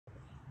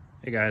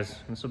Hey guys,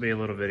 this will be a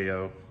little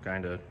video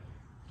kind of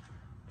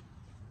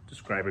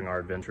describing our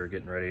adventure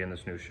getting ready in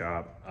this new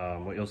shop.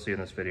 What you'll see in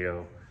this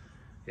video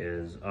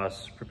is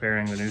us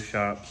preparing the new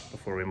shop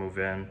before we move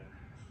in.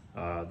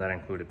 That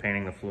included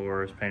painting the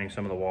floors, painting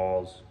some of the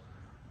walls,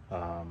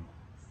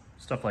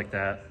 stuff like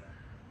that.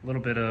 A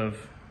little bit of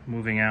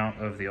moving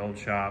out of the old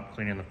shop,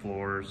 cleaning the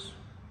floors,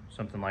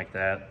 something like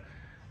that.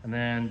 And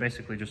then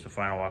basically just a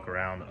final walk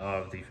around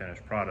of the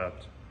finished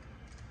product.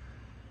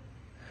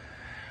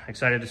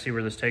 Excited to see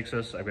where this takes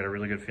us. I've got a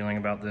really good feeling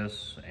about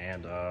this,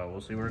 and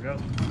we'll see where it goes.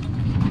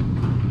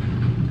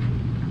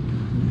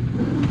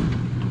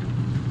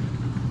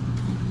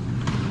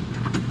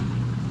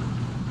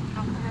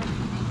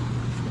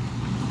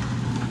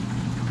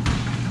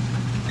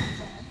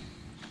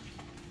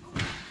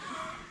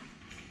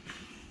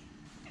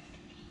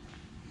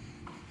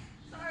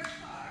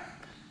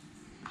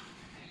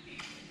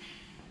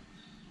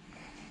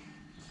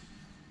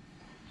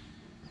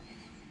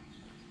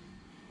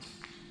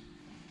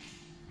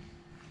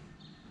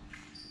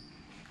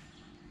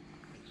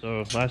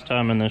 So last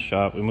time in this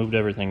shop, we moved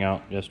everything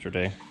out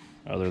yesterday,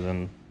 other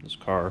than this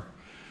car.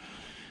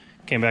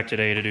 Came back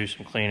today to do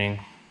some cleaning,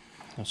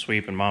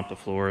 sweep and mop the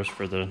floors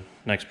for the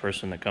next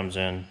person that comes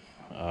in,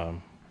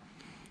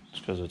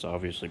 just because it's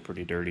obviously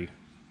pretty dirty.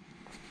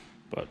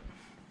 But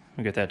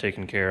we'll get that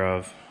taken care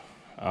of.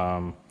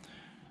 I'll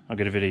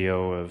get a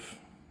video of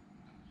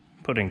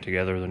putting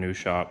together the new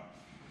shop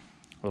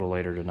a little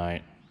later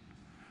tonight.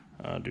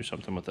 Do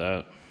something with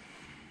that.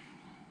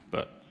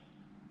 But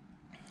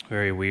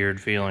very weird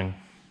feeling.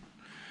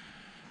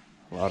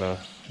 A lot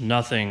of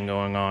nothing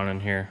going on in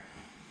here.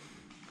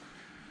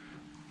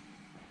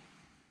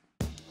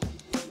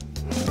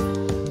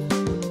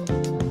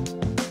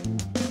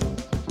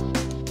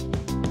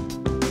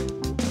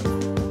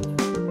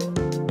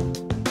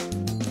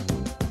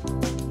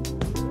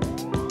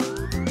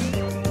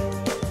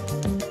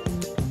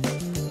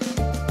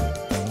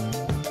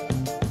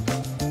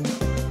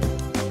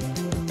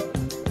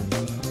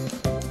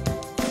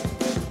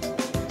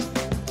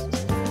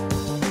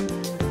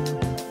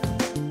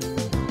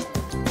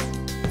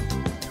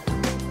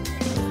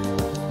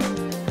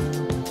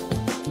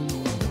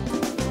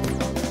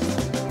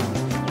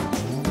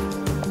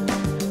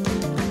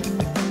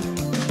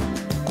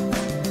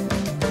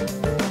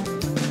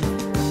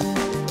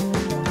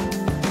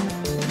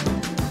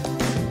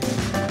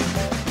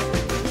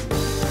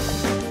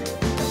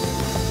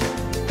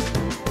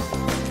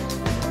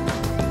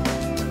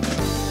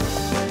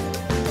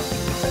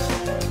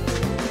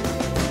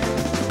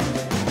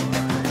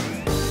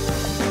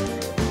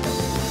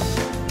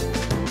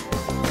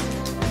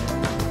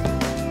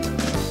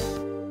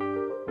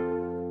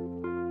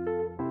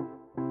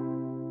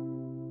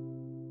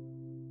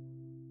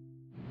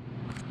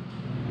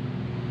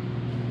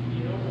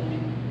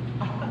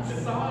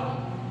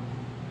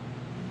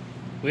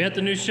 We at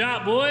the new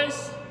shop,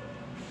 boys.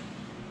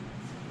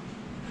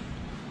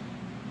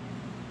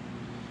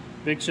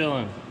 Big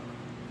chillin'.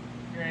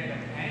 You're ready to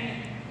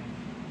paint?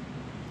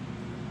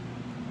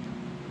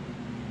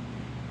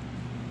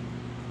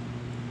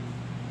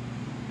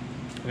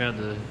 We got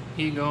the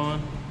heat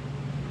going.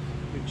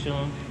 Big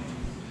chillin'.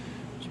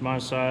 It's my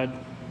side.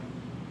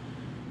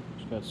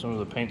 Just got some of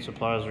the paint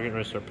supplies. We're getting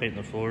ready to start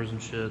painting the floors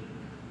and shit.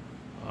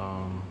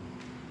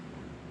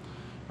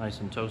 Nice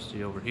and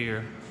toasty over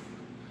here.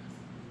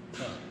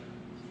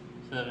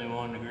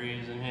 71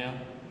 degrees in here.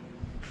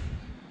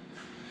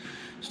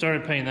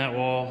 Started painting that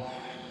wall.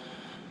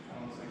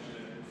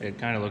 It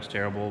kind of looks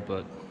terrible,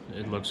 but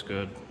it looks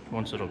good.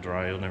 Once it'll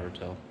dry, you'll never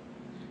tell.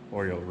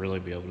 Or you'll really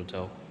be able to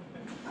tell.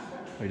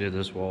 We did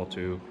this wall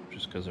too,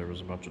 just because there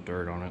was a bunch of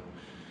dirt on it.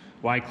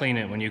 Why clean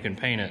it when you can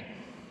paint it?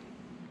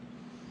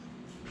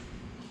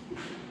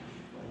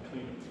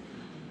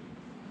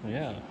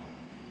 Yeah,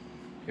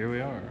 here we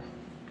are.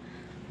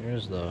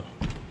 Here's the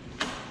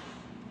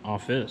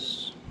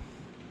office.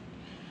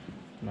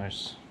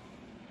 Nice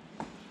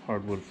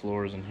hardwood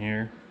floors in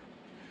here.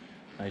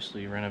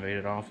 Nicely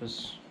renovated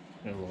office.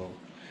 Got a little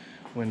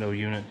window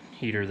unit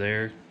heater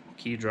there.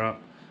 Key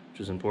drop,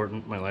 which is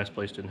important. My last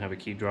place didn't have a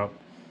key drop.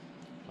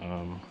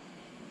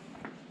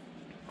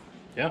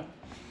 Yeah.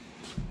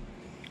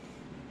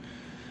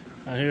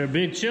 Out here,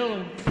 big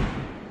chillin'.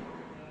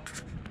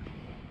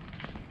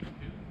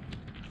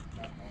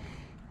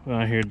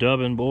 Out here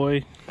dubbing,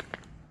 boy.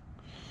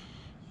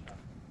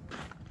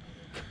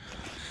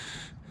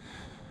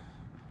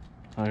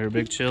 Out here,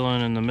 big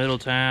chillin' in the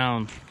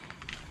Middletown.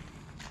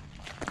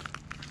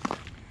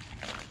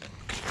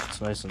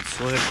 It's nice and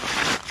slick.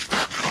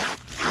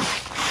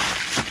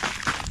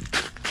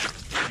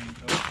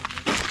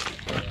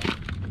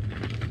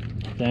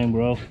 Dang,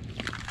 bro.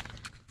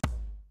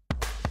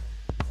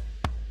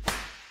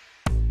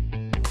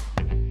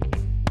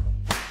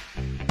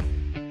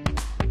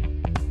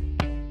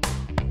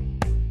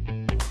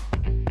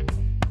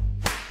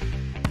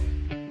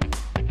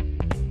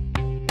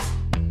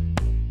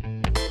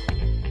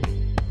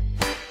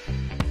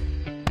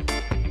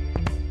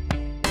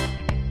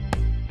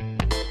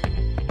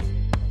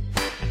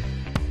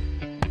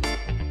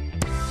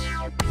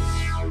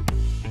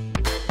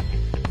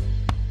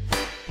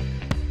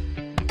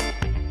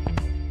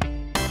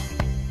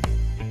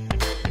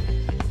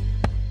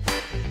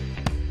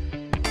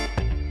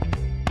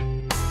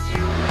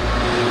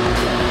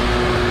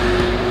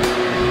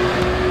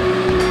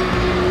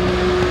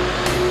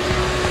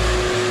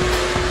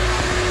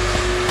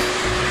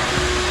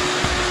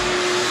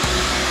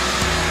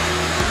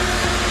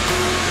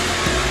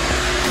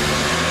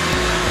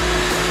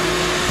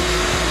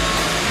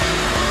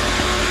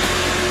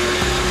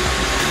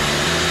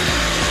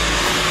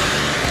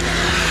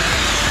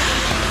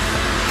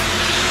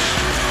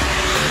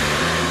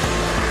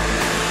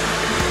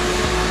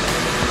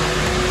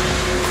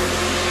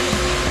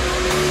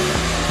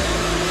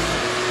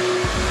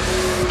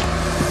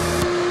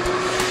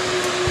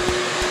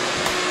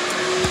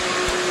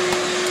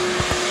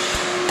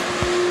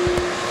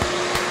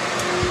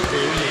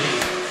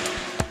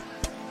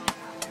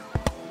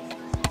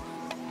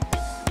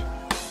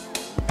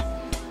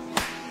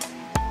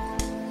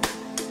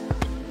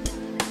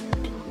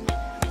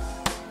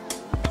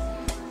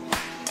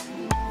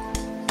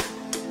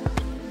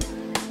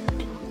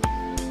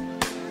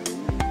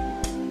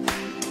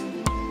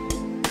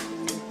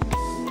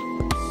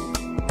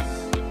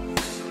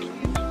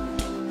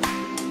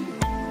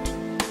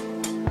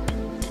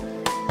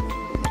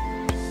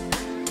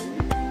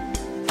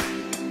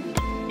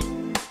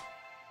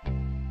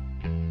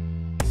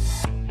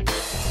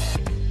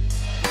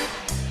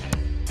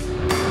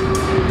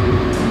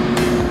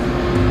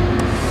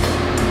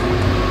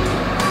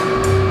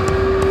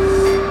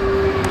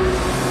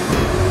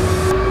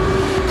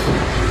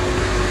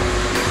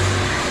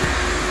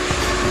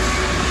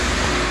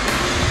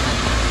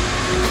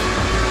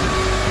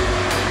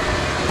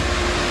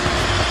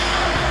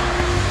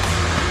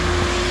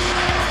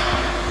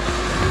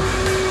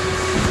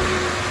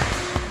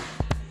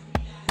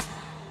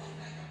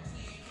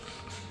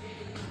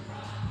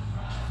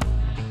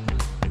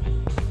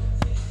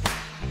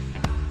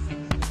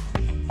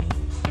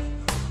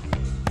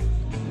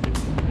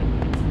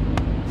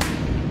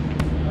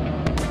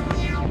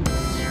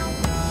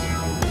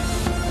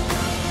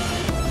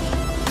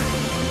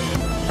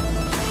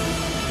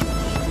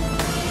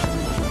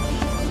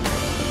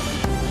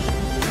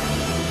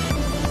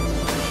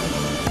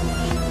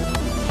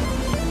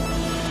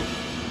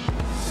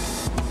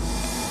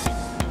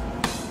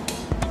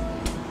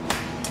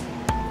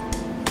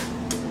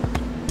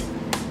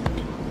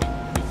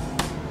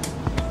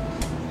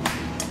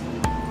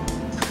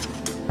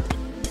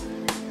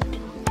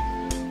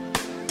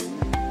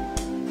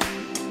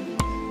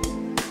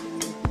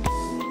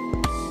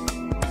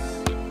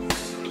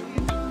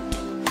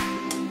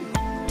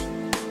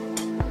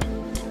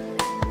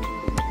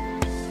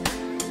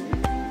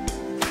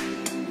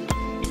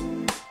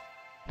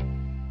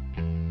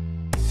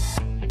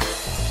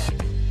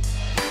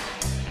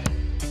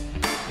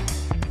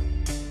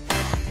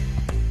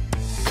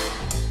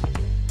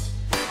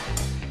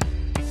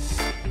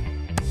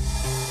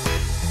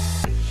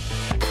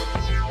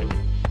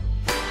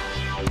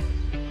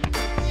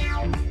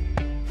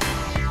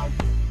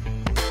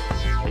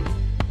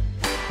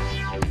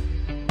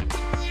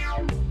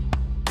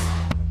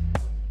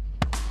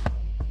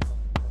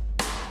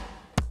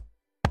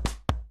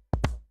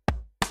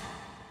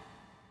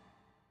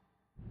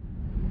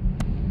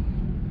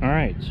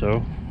 Alright, so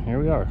here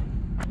we are.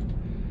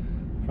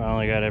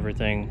 Finally got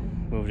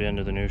everything moved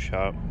into the new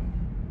shop.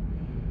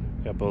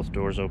 Got both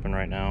doors open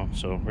right now,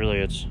 so really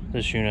it's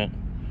this unit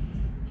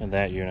and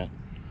that unit.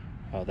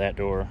 That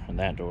door and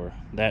that door.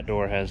 That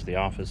door has the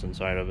office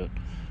inside of it.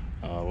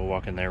 We'll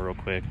walk in there real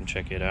quick and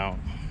check it out.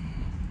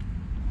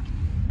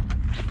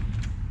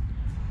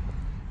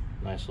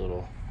 Nice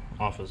little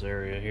office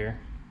area here.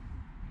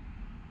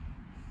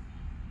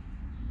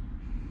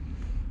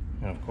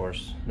 And of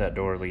course, that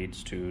door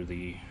leads to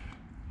the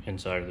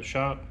inside of the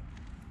shop.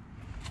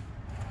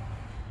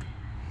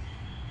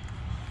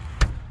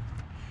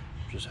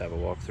 Just have a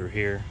walk through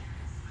here.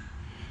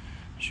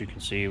 As you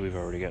can see, we've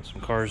already got some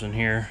cars in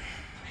here,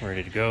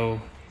 ready to go.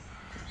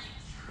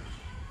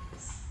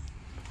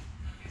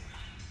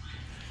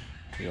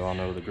 You all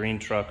know the green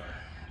truck.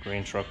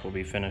 Green truck will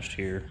be finished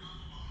here.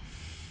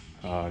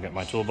 I got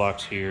my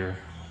toolbox here,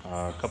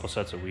 a couple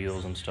sets of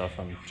wheels and stuff.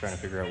 I'm trying to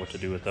figure out what to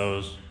do with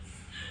those.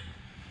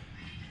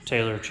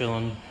 Taylor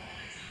chilling.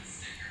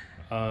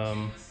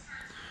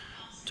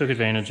 Took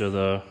advantage of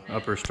the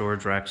upper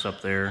storage racks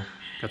up there.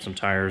 Got some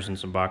tires and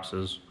some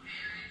boxes.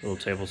 Little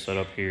table set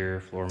up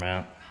here, floor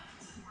mat.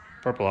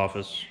 Purple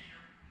office.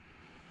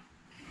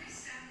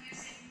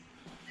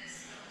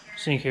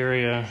 Sink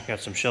area, got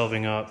some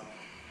shelving up.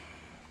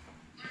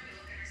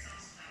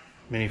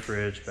 Mini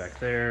fridge back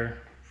there.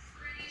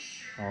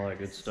 All that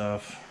good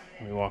stuff.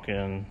 We walk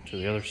in to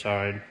the other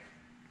side.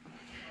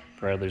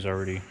 Bradley's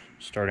already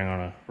starting on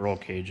a roll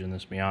cage in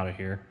this Miata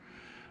here.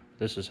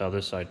 This is how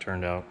this side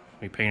turned out.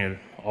 We painted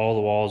all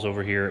the walls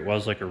over here. It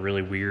was like a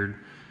really weird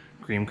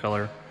cream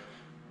color.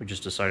 We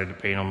just decided to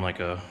paint them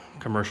like a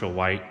commercial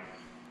white.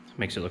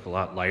 Makes it look a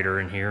lot lighter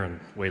in here and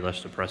way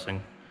less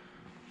depressing.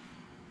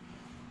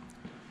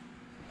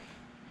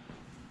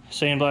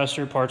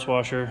 Sandblaster, parts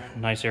washer,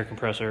 nice air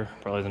compressor.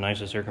 Probably the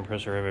nicest air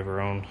compressor I've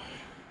ever owned.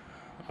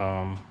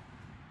 So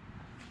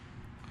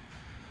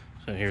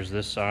here's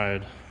this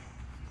side.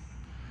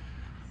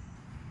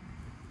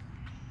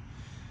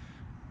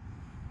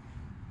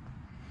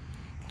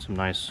 Some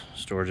nice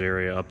storage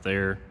area up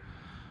there.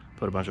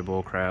 Put a bunch of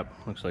bull crap.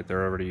 Looks like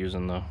they're already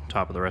using the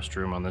top of the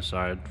restroom on this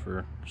side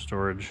for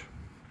storage.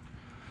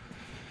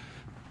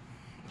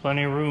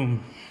 Plenty of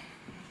room.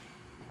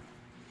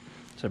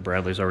 So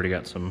Bradley's already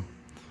got some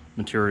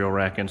material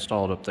rack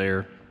installed up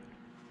there.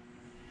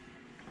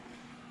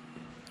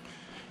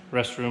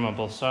 Restroom on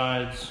both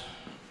sides.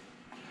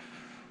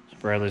 So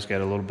Bradley's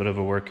got a little bit of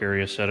a work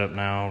area set up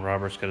now.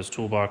 Robert's got his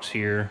toolbox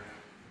here.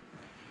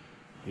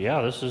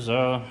 Yeah, this is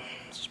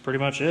pretty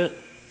much it.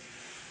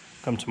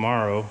 Come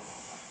tomorrow,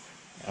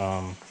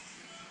 we'll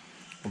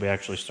be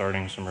actually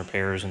starting some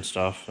repairs and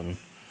stuff and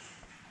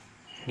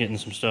getting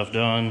some stuff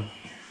done.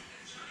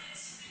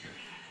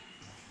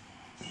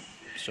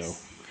 So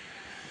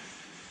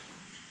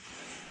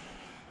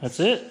that's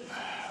it.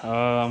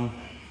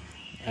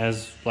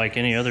 As like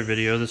any other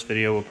video, this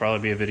video will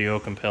probably be a video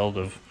compelled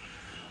of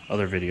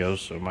other videos,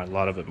 so a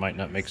lot of it might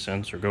not make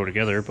sense or go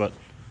together, but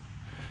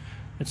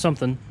it's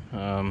something.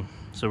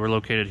 So we're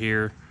located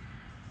here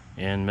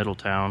in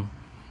Middletown,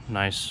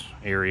 nice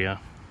area.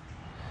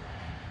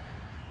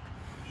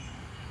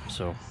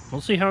 So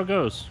we'll see how it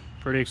goes.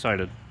 Pretty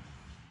excited.